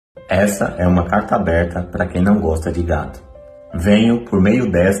Essa é uma carta aberta para quem não gosta de gato. Venho, por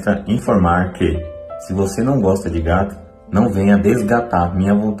meio desta, informar que, se você não gosta de gato, não venha desgatar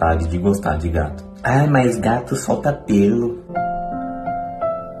minha vontade de gostar de gato. Ah, mas gato solta pelo.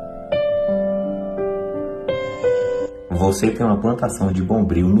 Você tem uma plantação de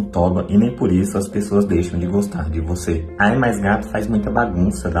bombril no toba e nem por isso as pessoas deixam de gostar de você. Ai, mas gato faz muita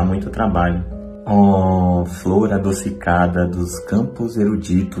bagunça, dá muito trabalho. Oh, flor adocicada dos campos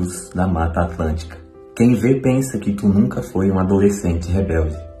eruditos da Mata Atlântica. Quem vê pensa que tu nunca foi um adolescente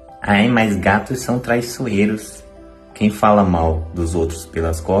rebelde. Ai, mas gatos são traiçoeiros. Quem fala mal dos outros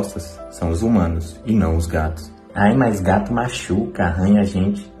pelas costas são os humanos e não os gatos. Ai, mas gato machuca, arranha a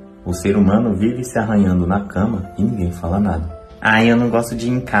gente. O ser humano vive se arranhando na cama e ninguém fala nada. Ai, eu não gosto de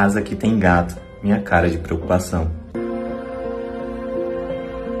ir em casa que tem gato. Minha cara de preocupação.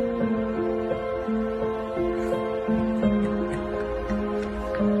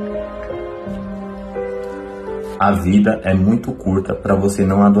 A vida é muito curta para você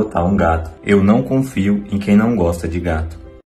não adotar um gato. Eu não confio em quem não gosta de gato.